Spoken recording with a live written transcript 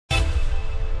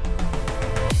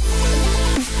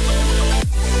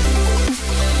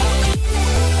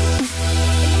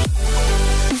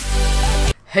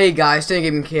Hey guys,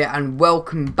 StoneHeadGaming here and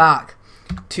welcome back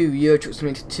to Euro Truck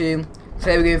Simulator 2.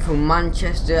 Today we're going from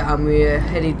Manchester and we're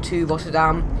headed to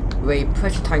Rotterdam with a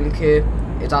pressure tanker.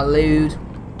 It's our load.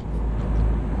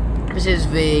 This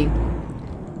is the,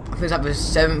 I think it's like the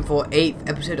 7th or 8th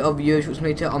episode of Euro Truck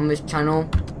Simulator on this channel.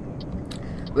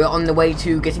 We're on the way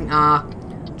to getting our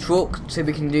truck so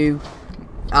we can do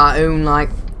our own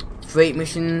like freight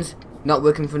missions, not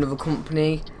working for another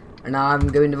company, and I'm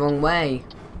going the wrong way.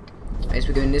 I guess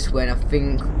we're going this way, and I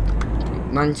think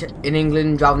in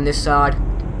England, driving this side.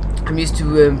 I'm used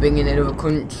to being in another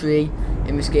country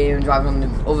in this game and driving on the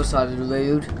other side of the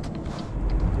road.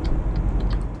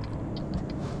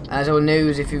 As everyone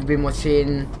knows, if you've been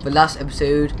watching the last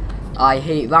episode, I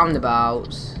hate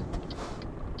roundabouts.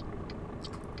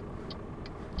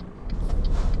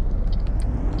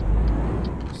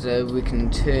 So we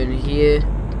can turn here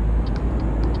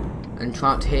and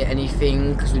try not to hit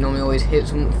anything, because we normally always hit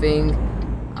something.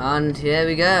 And here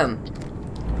we go.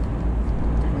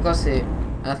 I've got to see.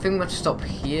 I think we're going to stop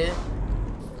here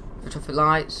for traffic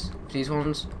lights. For these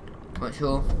ones, I'm not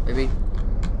sure. Maybe.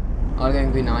 I'm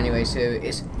going green now anyway, so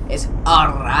it's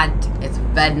alright. It's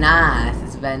very nice.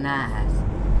 It's very nice.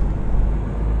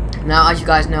 Now, as you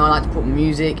guys know, I like to put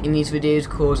music in these videos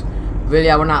because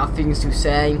really I run out of things to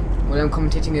say when I'm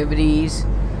commentating over these.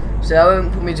 So I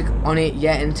won't put music on it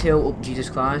yet until, oh Jesus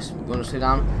Christ, we want to slow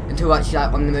down, until we're actually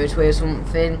like on the motorway or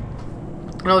something.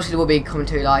 And obviously there will be a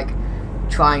commentary like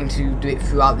trying to do it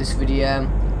throughout this video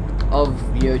of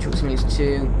Euro Truck Simulator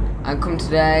 2. And come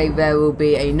today there will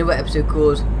be another episode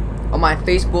because on my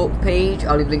Facebook page,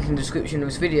 I'll leave a link in the description of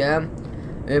this video,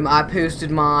 I posted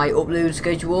my upload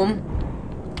schedule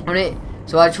on it.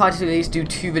 So I try to at least do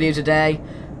 2 videos a day,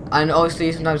 and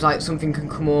obviously sometimes like something can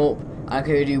come up and I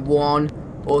can only do 1.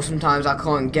 Or sometimes I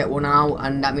can't get one out,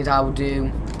 and that means I will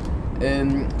do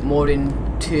more than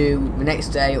 2 the next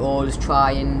day, or just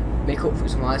try and make up for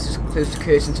it somewhere. Let's just close the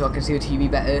curtain so I can see the TV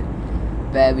better.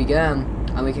 There we go,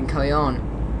 and we can carry on.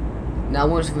 Now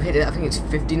once we've hit it, I think it's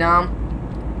 50 now.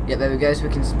 Yep, there we go, so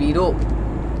we can speed up,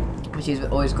 which is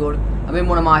always good. I'm in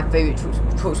one of my favourite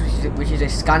trucks, which is a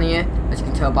Scania, as you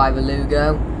can tell by the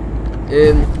logo.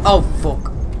 Oh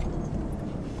fuck.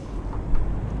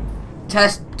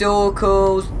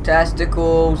 Testicles,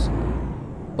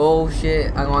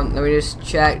 bullshit. Hang on, let me just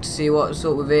check to see what's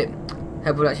up with it.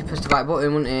 Hope we'd actually press the right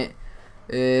button, wouldn't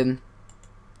it?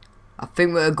 I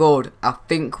think we're good. I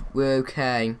think we're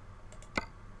okay.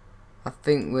 I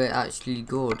think we're actually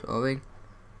good, are we?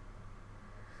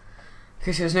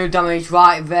 Okay, so there's no damage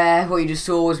right there. What you just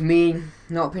saw was me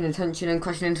not paying attention and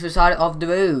crashing into the side of the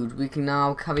road. We can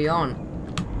now carry on.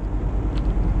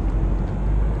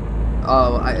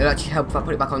 Oh, it'll actually help if I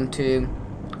put it back onto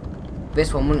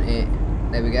this one, wouldn't it?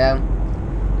 There we go.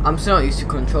 I'm still not used to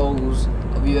controls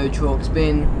of Euro Truck. It's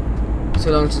been so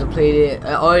long since I played it.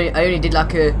 I only did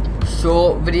like a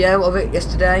short video of it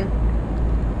yesterday,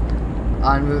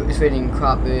 and it's raining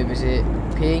crap. Is it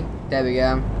P? There we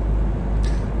go.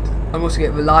 I'm also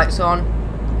getting the lights on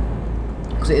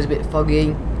because it is a bit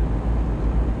foggy.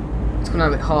 It's going to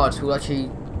be a bit hard, so we'll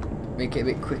actually make it a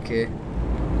bit quicker.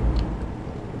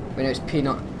 But no, it's P,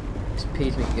 not it's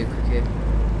P to make it go quicker.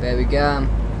 There we go.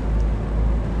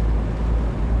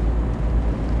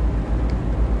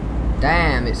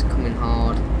 Damn, it's coming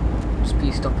hard. Just P,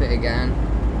 stop it again.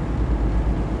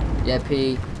 Yeah,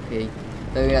 P. There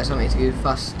we go, that's something to go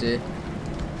faster.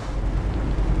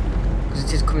 Because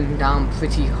it is coming down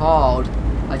pretty hard,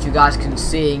 as you guys can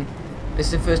see. This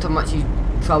is the first time I've actually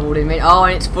travelled in Maine. Oh,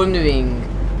 and it's thundering.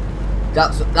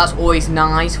 That's always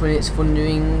nice when it's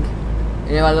thundering.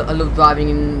 You know, I love driving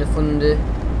in the thunder.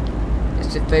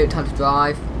 It's the favourite time to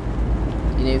drive.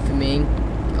 You know, for me,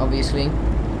 obviously.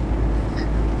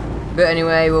 But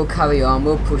anyway, we'll carry on.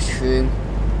 We'll push through.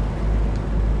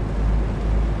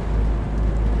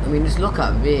 I mean, just look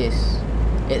at this.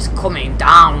 It's coming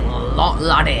down a lot,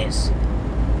 laddies.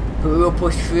 But we will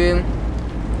push through.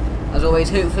 As always,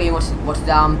 hopefully in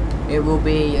Rotterdam it will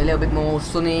be a little bit more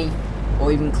sunny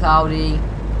or even cloudy.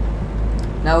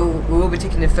 Now we will be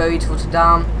taking the ferry to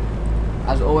Rotterdam,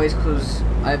 as always, because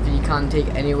I don't think you can take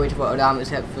any way to Rotterdam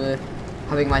except for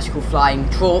having a magical flying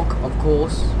truck, of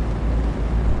course.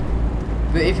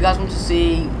 But if you guys want to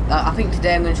see, I think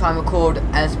today I'm going to try and record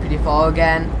SPD4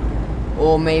 again,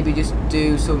 or maybe just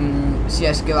do some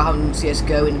CSGO. I haven't done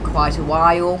CSGO in quite a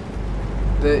while,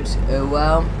 but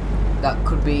well, that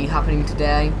could be happening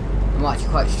today. I'm not actually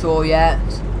quite sure yet.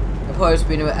 I'll probably just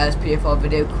be another SPD4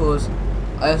 video because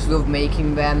I just love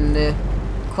making them. They're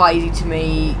quite easy to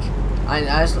make, and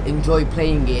I just enjoy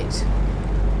playing it.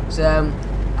 So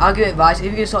I'll give advice: if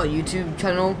you're gonna start a YouTube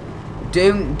channel,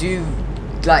 don't do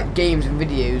like games and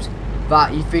videos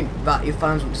that you think that your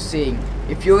fans want to see.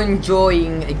 If you're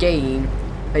enjoying a game,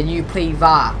 then you play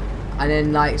that, and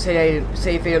then like say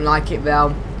if they don't like it,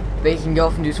 well, they can go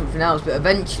off and do something else. But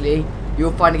eventually,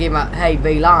 you'll find a game that hey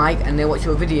they like, and they watch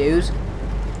your videos,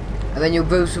 and then you'll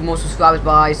grow some more subscribers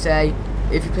by say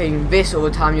if you're playing this all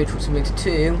the time, you'll Truck Simulator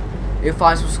 2. You'll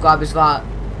find subscribers that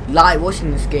like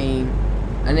watching this game,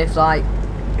 and if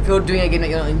you're doing a game that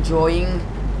you're not enjoying,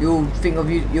 you'll think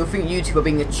YouTube are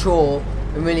being a chore,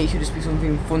 and really it should just be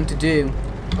something fun to do.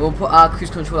 And we'll put our cruise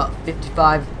control at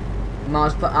 55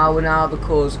 miles per hour now,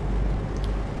 because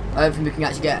I don't think we can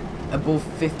actually get above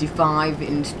 55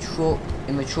 in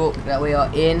the truck that we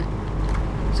are in.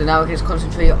 So now we can just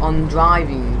concentrate on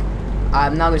driving.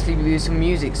 I'm now going to leave you with some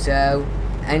music, so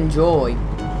enjoy.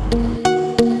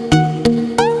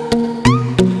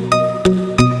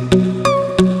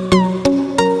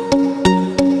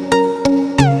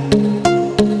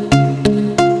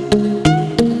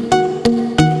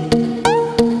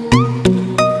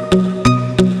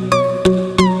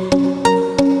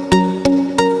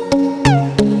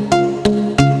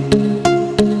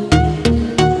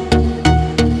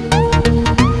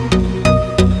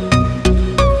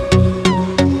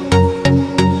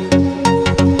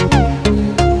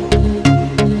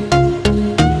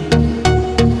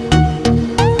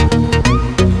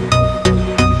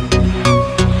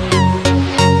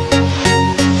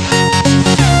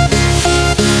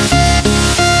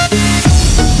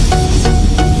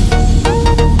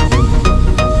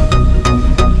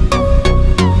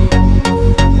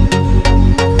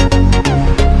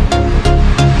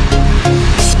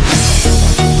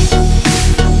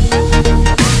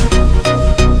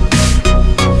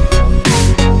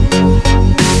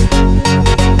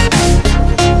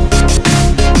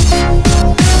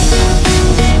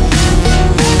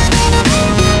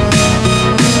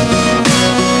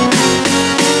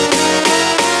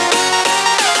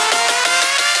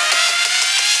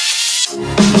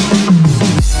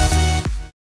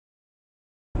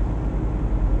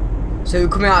 So we're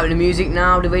coming out with the music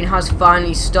now. The rain has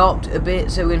finally stopped a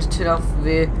bit, so we're going to turn off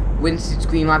the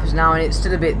windscreen wipers now, and it's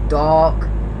still a bit dark.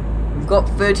 We've got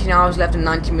 13 hours left and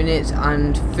 90 minutes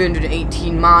and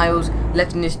 318 miles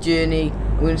left in this journey.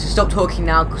 I'm going to stop talking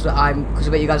now because I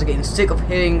bet you guys are getting sick of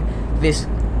hearing this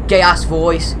gay ass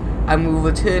voice, and we will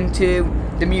return to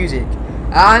the music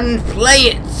and play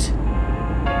it.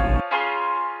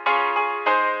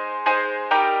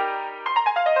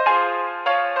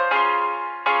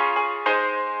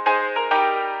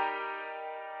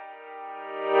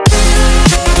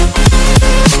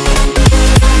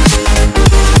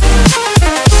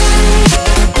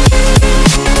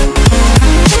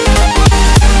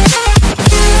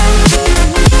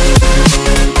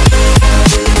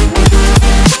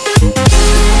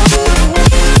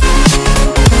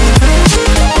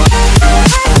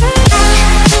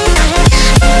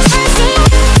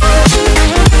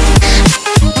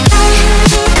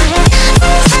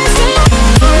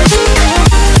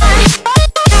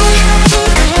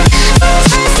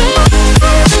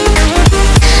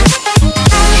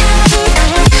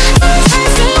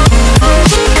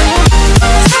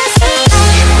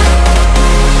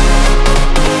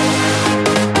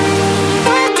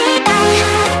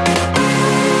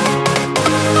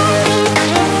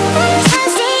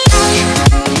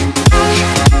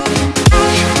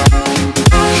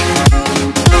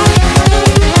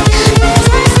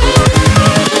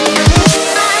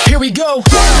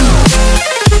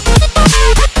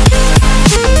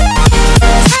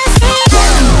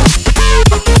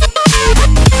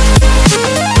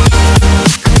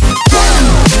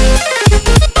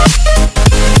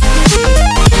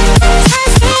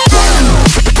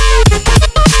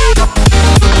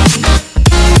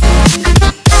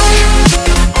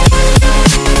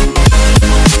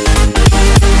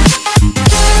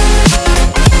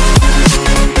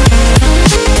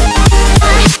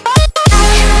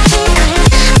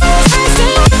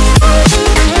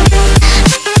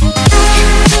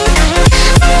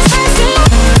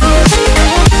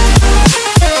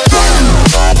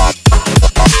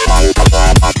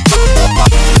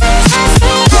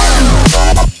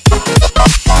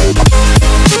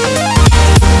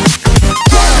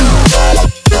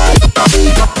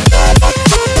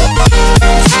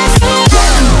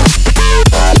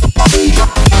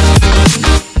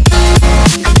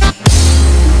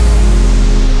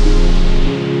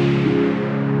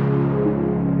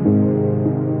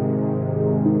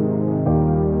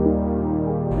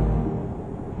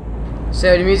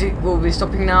 So the music will be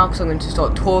stopping now because I'm going to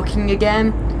start talking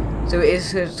again. So it is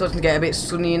starting to get a bit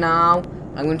sunny now.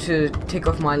 I'm going to take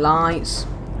off my lights.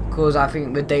 because I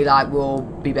think the daylight will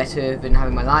be better than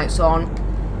having my lights on.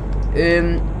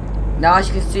 Now as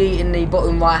you can see in the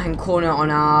bottom right hand corner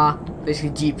on our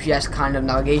basically GPS kind of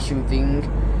navigation thing,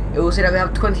 it will say that we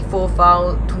have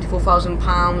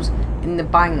 £24,000 in the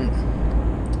bank.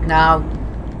 Now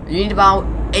you need about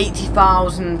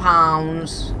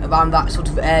 £80,000 around that sort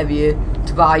of area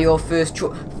to buy your first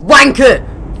truck. Wanker!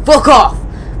 Fuck off!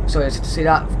 Sorry, I had to say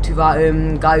that to that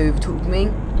guy who took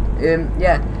me.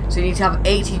 Yeah, so you need to have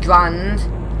 80 grand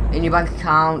in your bank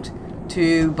account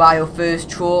to buy your first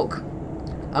truck.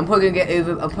 I'm probably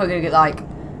gonna get like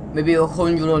maybe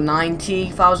 100 or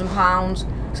 90,000 pounds,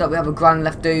 so that we have a grand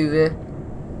left over.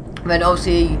 And then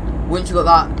obviously once you got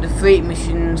that, the freight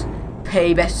missions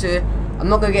pay better. I'm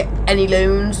not gonna get any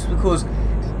loans because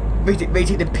they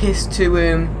take the piss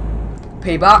to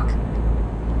pay back,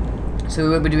 so we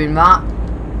won't be doing that.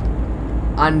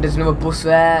 And there's another bus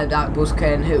there. That bus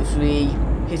can hopefully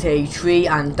hit a tree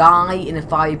and die in a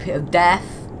fiery pit of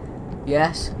death.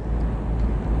 Yes.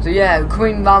 So yeah,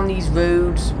 coming down these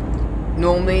roads,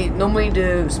 normally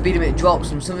the speed limit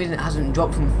drops, and for some reason it hasn't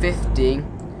dropped from 50. So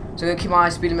I'm gonna keep my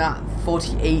speed limit at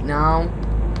 48 now.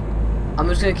 I'm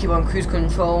just gonna keep on cruise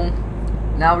control.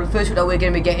 Now the first one that we're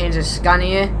gonna be getting is a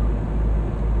Scania,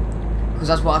 because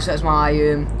that's what I set as my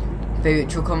favourite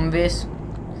truck on this.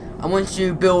 And once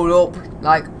you build up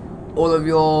like all of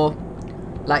your,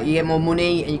 like you get more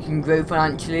money and you can grow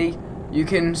financially, you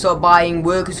can start buying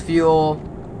workers for your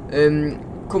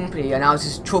company. And now this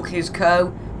is Truckers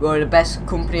Co. We're the best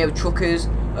company of truckers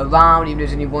around, even though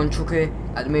there's only one trucker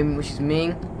at the moment, which is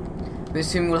me. But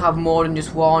soon we'll have more than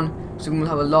just one, soon we'll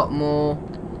have a lot more,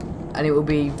 and it will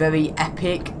be very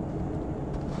epic.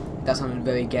 That sounded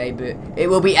very gay, but it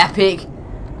will be epic,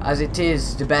 as it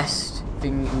is the best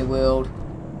thing in the world.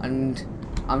 And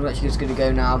I'm actually just going to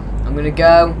go now. I'm going to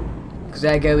go because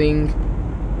they're going,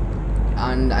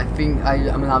 and I think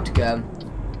I'm allowed to go.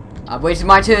 I've waited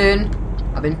my turn.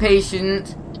 I've been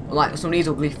patient. Unlike some of these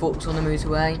ugly fucks on the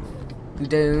motorway who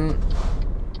don't.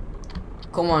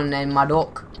 Come on then, my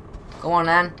duck. Come on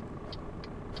then.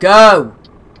 Go!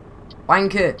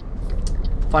 Wanker.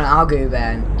 Fine, I'll go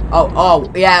then. Oh,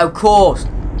 yeah, of course.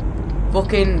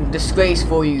 Fucking disgrace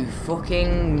for you.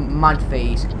 Fucking mad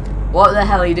face. What the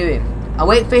hell are you doing? I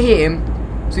wait for him,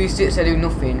 so he sits there doing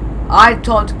nothing. I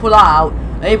told to pull out,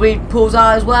 and everybody pulls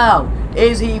out as well.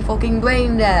 Is he fucking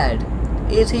brain dead?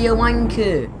 Is he a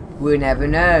wanker? We'll never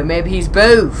know. Maybe he's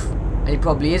both. And he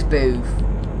probably is both.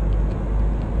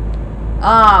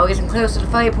 Ah, we're getting close to the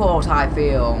ferry port, I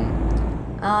feel.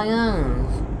 Ah,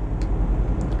 yes.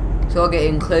 So we're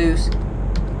getting close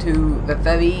to the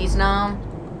ferries now.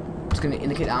 Just going to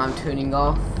indicate that I'm turning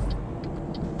off.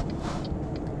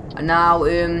 And now,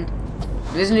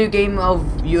 there's a new game of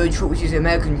Euro Truck, which is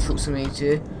American Truck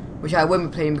Simulator, which I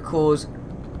won't be playing because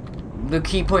the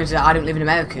key point is that I don't live in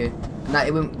America, and that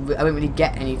I won't really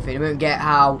get anything. I won't get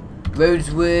how roads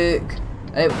work.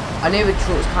 I know the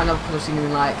trucks kind of, because I've seen them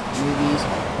in like movies.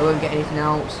 I won't get anything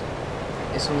else.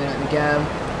 Is someone gonna let me go?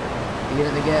 Are you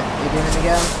gonna let me go? Are you gonna let me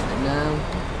go? No.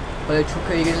 Hello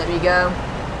trucker, are you gonna let me go?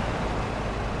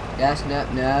 Yes, no,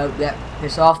 yep.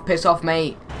 Piss off,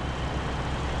 mate.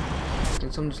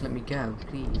 Can someone just let me go,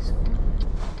 please?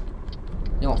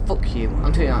 You know what, fuck you.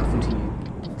 I'm turning out in front of you.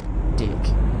 Dick.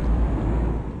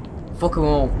 Fuck them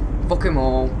all. Fuck them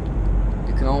all.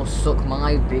 You can all suck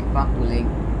my big fat willy.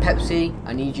 Pepsi,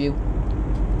 I need you.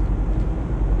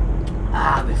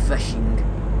 Ah, refreshing.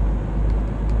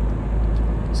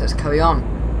 So let's carry on.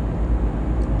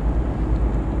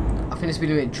 I think the speed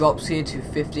limit drops here to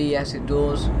 50. Yes, it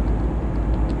does.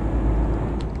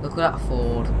 Look at that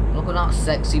Ford. Look at that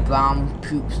sexy brown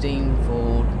poop stain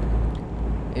Ford.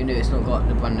 Even though it's not got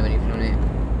the brand or anything on it.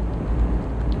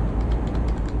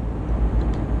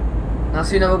 Now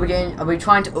soon I'll be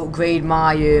trying to upgrade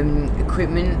my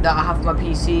equipment that I have for my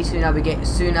PC. Soon I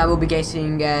will be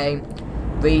getting a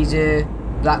Razer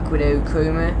Black Widow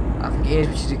Chroma, I think it is,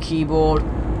 which is a keyboard.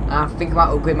 And I'm thinking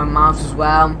about upgrading my mouse as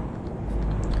well.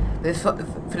 For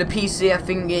the PC, I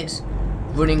think it's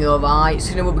running alright.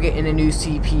 Soon I will be getting a new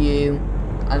CPU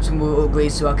and some more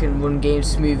upgrades so I can run games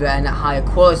smoother and at higher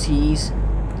qualities.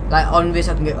 Like on this,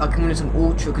 I can run some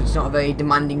Ultra because it's not a very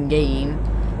demanding game.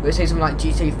 But say something like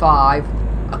GTA 5,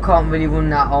 I can't really run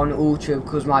that on Ultra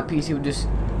because my PC would just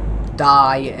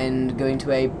die and go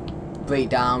into a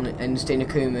breakdown and stay in a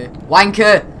coma.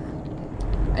 Wanker!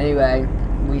 Anyway,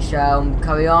 we shall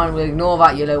carry on. We'll ignore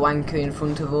that yellow wanker in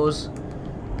front of us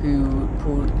who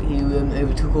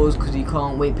overtook us because he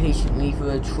can't wait patiently for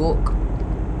a truck.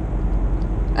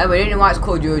 Anyway, I don't know why it's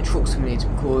called Euro Truck Simulator,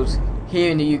 because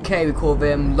here in the UK we call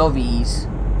them lorries.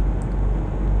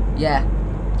 Yeah,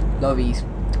 lorries.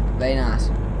 Very nice.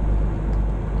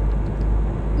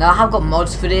 Now I have got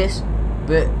mods for this,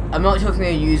 but I'm not sure if I'm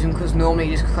going to use them because normally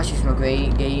it just crashes my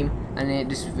game and it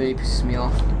just really pisses me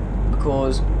off.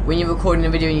 Because when you're recording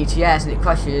a video in ETS and it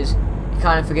crashes, you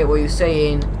kind of forget what you're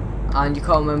saying and you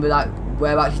can't remember like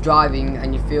whereabouts you're driving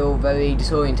and you feel very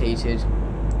disorientated.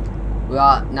 We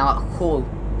are now at Hull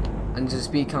and there's a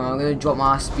speed camera. I'm going to drop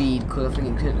my speed because I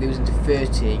think it goes into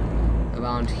 30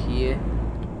 around here.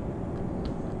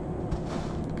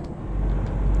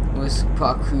 Let's put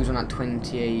our cruise on at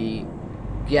 28.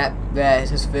 Yep, there it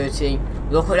says 30.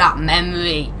 Look at that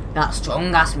memory, that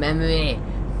strong ass memory.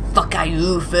 Fuck are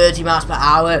you, 30 miles per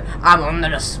hour? I'm under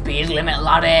the speed limit,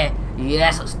 laddie.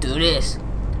 Yes, let's do this.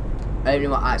 I don't know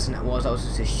what accent that was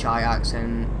just a shy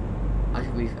accent. I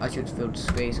should have filled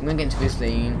space. I'm gonna get into this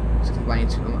lane. So I might need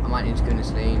to go in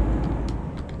this lane.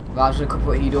 But I was gonna put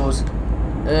what he does.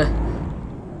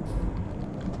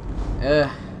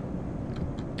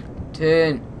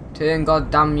 Turn, god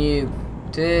damn you.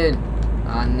 Turn.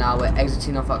 And now we're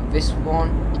exiting off at this one.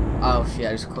 Oh shit,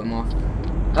 I just cut him off.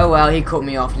 Oh well, he cut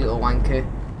me off, little wanker.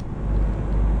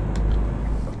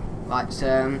 Right,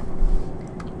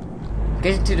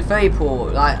 getting to the ferry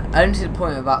port, like, only to the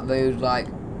point of that road, like,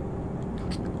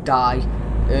 die.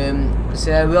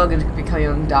 So we are going to be carrying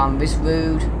on down this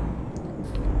road.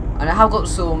 And I have got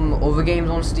some other games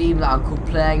on Steam that I could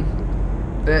play.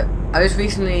 But I just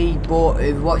recently bought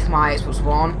Overwatch for my Xbox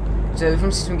One. So if you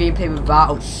want to see some gameplay with that,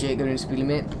 oh shit, going into speed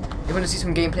limit. If you want to see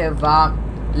some gameplay of that,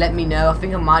 let me know. I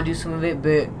think I might do some of it,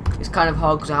 but it's kind of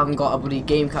hard because I haven't got a bloody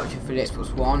game capture for the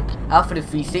Xbox One. I have for the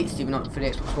 360, but not for the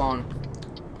Xbox One.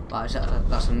 Right,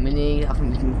 that's a mini. I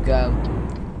think we can go.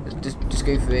 Let's just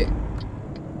go for it.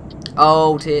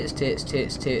 Oh, tits.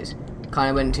 Kind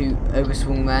of went to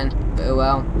overswung then, but oh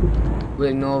well. We'll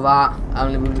ignore that.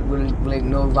 We'll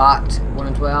ignore that one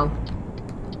as well.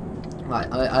 Right,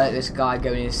 I let this guy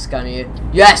go in his Scania.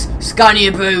 Yes,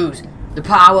 Scania booze! The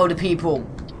power of the people.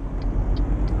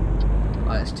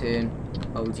 Right, let's turn.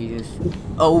 Oh Jesus.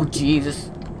 Oh Jesus.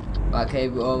 Right, okay,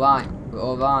 we're alright. We're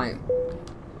alright.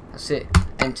 That's it.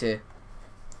 Enter.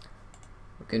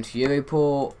 We're going to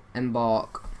Europort.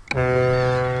 Embark.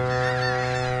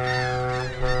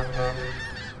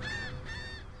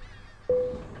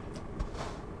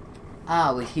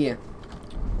 Ah, we're here.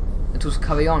 Let us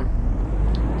carry on.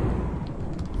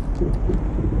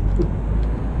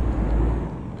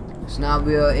 So now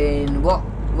we are in what?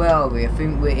 Where are we? I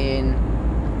think we're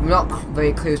not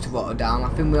very close to Rotterdam. I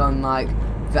think we're on like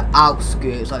the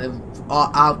outskirts, like the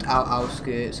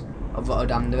outskirts of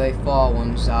Rotterdam. The very far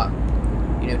ones that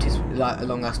takes like a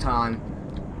long ass time.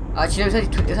 Actually, no,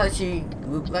 it's actually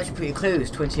pretty close.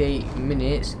 28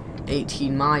 minutes,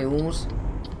 18 miles.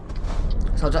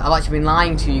 So I've actually been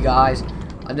lying to you guys.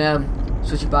 I know I'm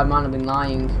such a bad man. I've been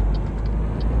lying.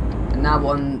 And now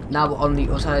we're on the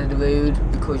other side of the road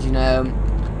because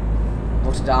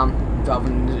Rotterdam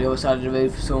driving the other side of the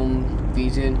road for some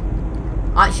reason.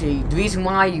 Actually, the reason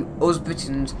why us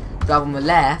Britons drive on the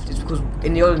left is because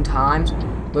in the olden times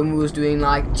when we was doing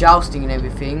like jousting and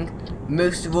everything,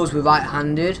 most of us were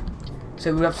right-handed,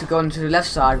 so we'd have to go onto the left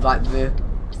side of like the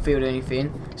field or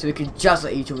anything, so we could joust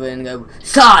at each other and go,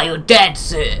 "Sir, you're dead,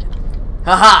 sir.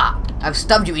 Haha! I've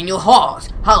stabbed you in your heart.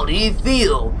 How do you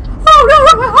feel? Oh no,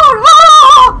 my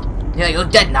heart! Yeah, you're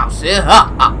dead now, sir.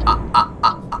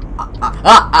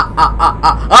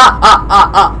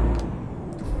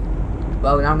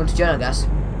 Well, now I'm going to jail, I guess.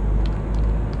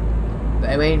 But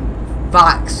I mean,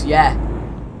 facts, yeah.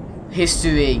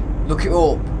 History. Look it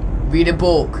up. Read a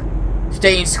book.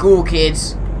 Stay in school,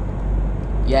 kids.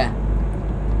 Yeah.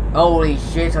 Holy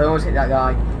shit, I almost hit that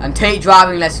guy. And take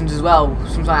driving lessons as well.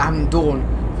 Something I haven't done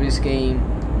for this game.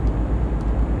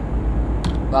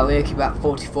 Right, we're going to keep about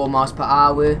 44 miles per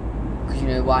hour.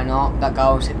 Because why not? That guy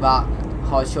almost hit that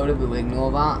hard shoulder, but we'll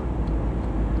ignore that.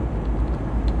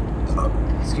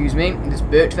 Excuse me. This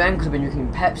burped then because I've been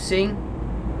drinking Pepsi.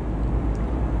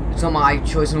 It's not my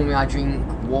choice. Normally I drink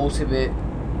water, but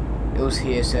it was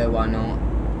here, so why not?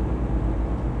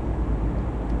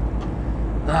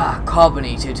 Ah,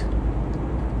 carbonated.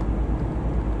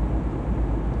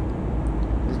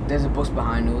 There's a bus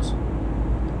behind us.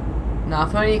 Now,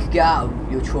 if only you could get out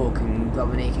of your truck and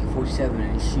grab an AK-47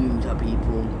 and shoot at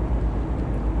people.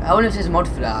 I wonder if there's a mod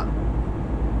for that.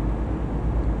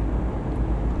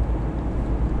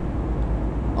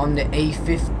 On the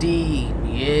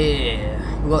A15, yeah.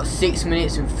 We've got 6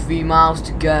 minutes and 3 miles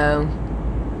to go.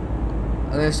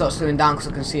 I'm going to start slowing down because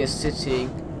I can see a city.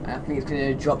 I think it's going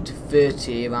to drop to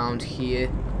 30 around here.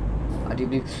 I do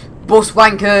believe. Bus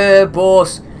wanker,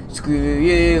 bus. Screw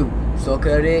you. Suck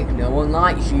a dick. No one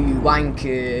likes you,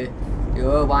 wanker.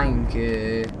 You're a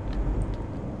wanker.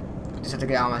 Just have to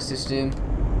get out of my system.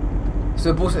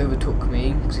 So the bus overtook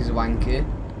me because he's a wanker.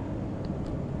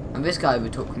 And this guy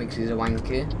overtook me because he's a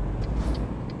wanker.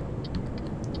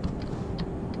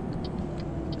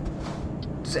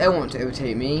 Does anyone want to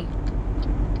overtake me?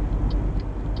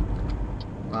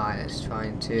 Right, let's try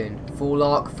and turn. Full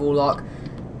lock, full lock.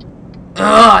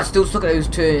 Ugh, I still suck at those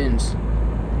turns.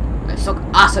 I suck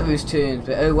ass at those turns,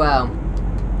 but oh well.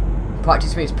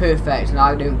 Practice makes perfect, and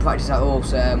I don't practice at all,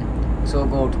 so it's all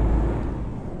good.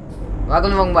 Have I gone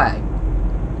the wrong way? I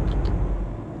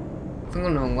think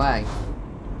I'm going the wrong way.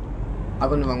 I've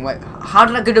gone the wrong way. How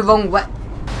did I go the wrong way?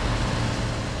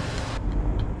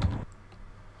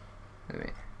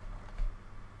 Wait.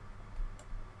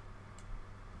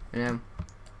 You know.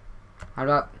 How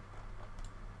do I...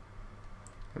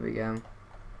 There we go.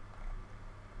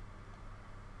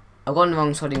 I've gone the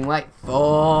wrong sodding way.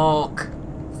 Fuck!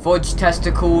 Fudge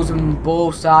testicles and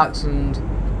ball sacks and...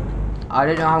 I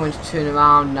don't know how I'm going to turn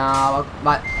around now.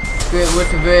 Like, screw it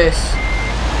with reverse.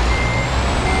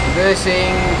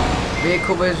 Reversing.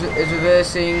 Vehicle is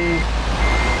reversing.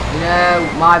 You know,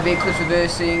 my vehicle's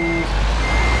reversing.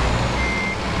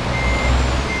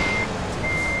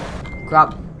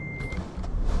 Crap.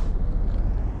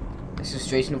 Let's just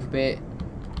straighten up a bit.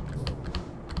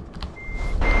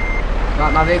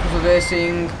 Right, my vehicle's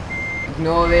reversing.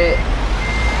 Ignore it.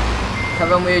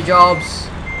 Carry on with your jobs.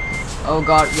 Oh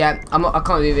god, yeah, I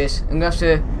can't do this. I'm gonna have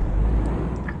to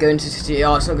go into the city.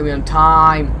 Oh, it's not gonna be on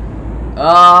time.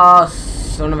 Oh,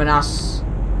 son of an ass.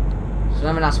 Son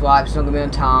of an ass wipe, it's not gonna be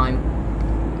on time.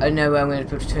 I don't know where I'm gonna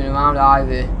be able to turn around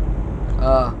either.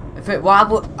 I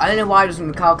don't know why it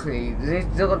doesn't recalculate.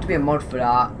 There's got to be a mod for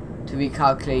that to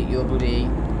recalculate your bloody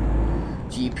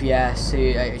GPS so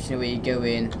you know where you're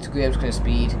going. Screw it, I'm just gonna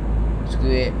speed. Screw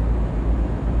it.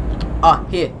 Ah,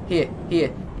 here,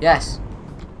 yes.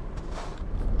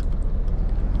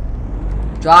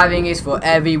 Driving is for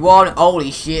everyone.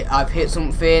 Holy shit, I've hit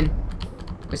something.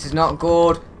 This is not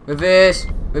good. Reverse,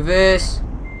 reverse.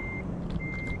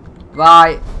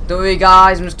 Right, don't worry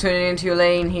guys, I'm just turning into your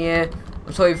lane here.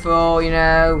 I'm sorry for, you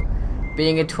know,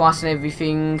 being a twat and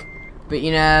everything. But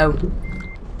you know,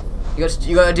 you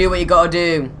gotta do what you gotta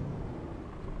do.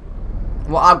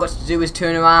 What I've got to do is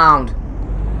turn around.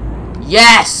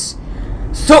 Yes!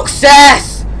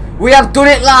 Success! We have done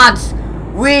it, lads!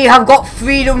 We have got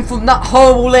freedom from that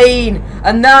horrible lane,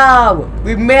 and now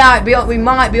we might be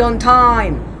on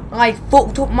time. I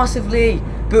fucked up massively,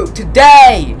 but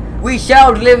today we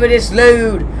shall deliver this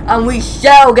load, and we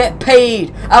shall get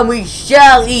paid, and we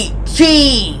shall eat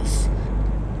cheese,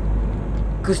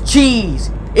 because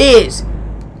cheese is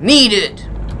needed.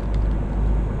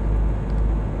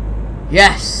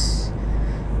 Yes.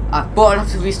 I thought I'd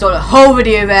have to restart the whole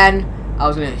video then. I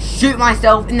was gonna shoot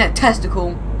myself in the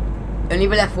testicle. Only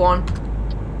the left one.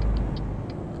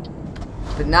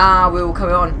 But now we will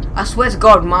carry on. I swear to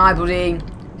God, my bloody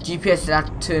GPS said I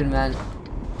had to turn, man.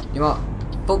 You know what?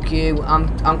 Fuck you. I'm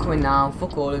coming now.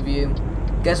 Fuck all of you.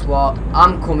 Guess what?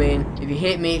 I'm coming. If you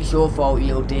hit me, it's your fault, you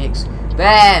little dicks.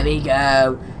 There we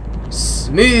go.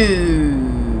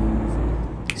 Smooth.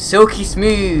 Silky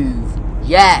smooth.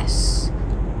 Yes.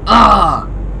 Ah.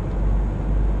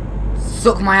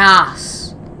 Suck my ass.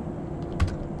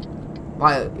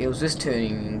 Right, it was this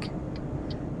turning.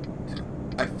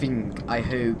 I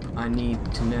hope, I need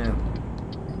to know.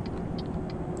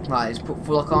 Right, let's put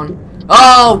full lock on.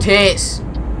 Oh, tits!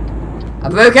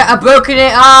 I've broken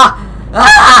it! Ah!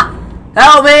 Ah!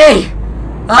 Help me!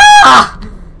 Ah!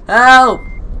 Help!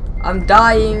 I'm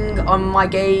dying on my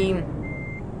game.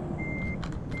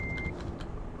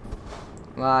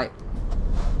 Right.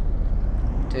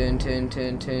 Turn.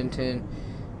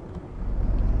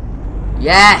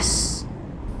 Yes!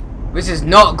 This is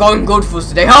not going good for us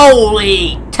today.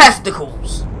 Holy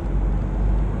testicles!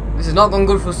 This is not going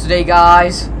good for us today,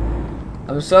 guys.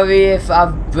 I'm sorry if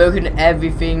I've broken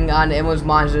everything and everyone's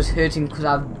minds are just hurting because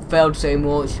I've failed so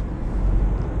much.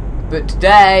 But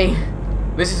today,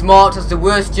 this is marked as the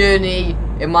worst journey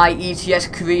in my ETS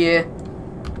career.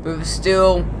 But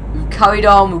we've carried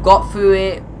on, we've got through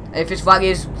it. And if it's like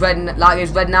it's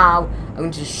red now, I'm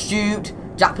going to shoot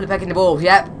Jack put a peck in the balls.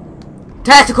 Yep.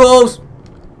 Testicles!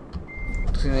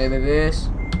 Just gonna reverse.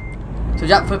 So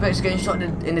Jack Flipper is getting shot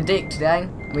in the dick today.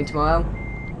 I mean tomorrow.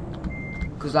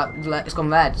 Because it's gone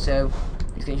red, so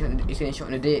he's getting shot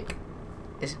in the dick.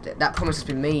 That promise has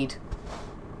been made.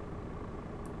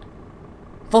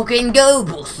 Fucking go,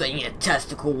 Buster, you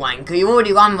testicle wanker. You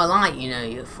already ran the light, you know,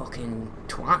 you fucking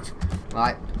twat.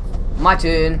 Right. My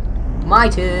turn. My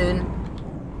turn.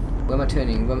 Where am I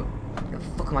turning? Where the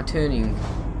fuck am I turning?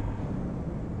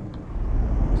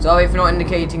 Sorry for not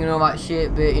indicating and all that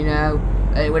shit, but you know,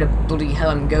 where the bloody hell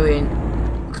I'm going,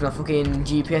 because my fucking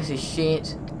GPS is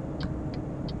shit.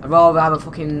 I'd rather have a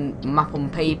fucking map on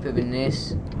paper than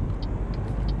this.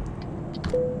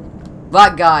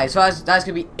 Right guys, so that's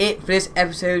gonna be it for this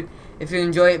episode. If you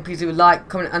enjoy it, please leave a like,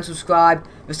 comment and subscribe.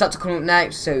 We'll start to come up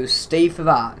next, so stay for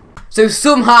that. So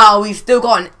somehow we still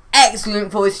got an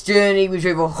excellent forest journey. We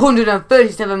drove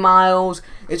 137 miles.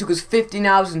 It took us 15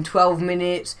 hours and 12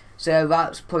 minutes. So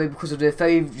that's probably because of the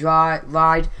ferry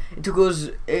ride. It took us,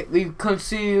 we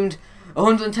consumed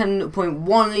 110.1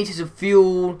 litres of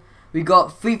fuel. We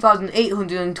got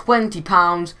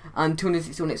 £3,820 and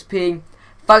 261 XP.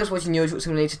 Thanks for watching Yours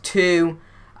Simulator 2.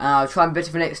 And I'll try and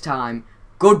better for next time.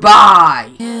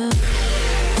 Goodbye!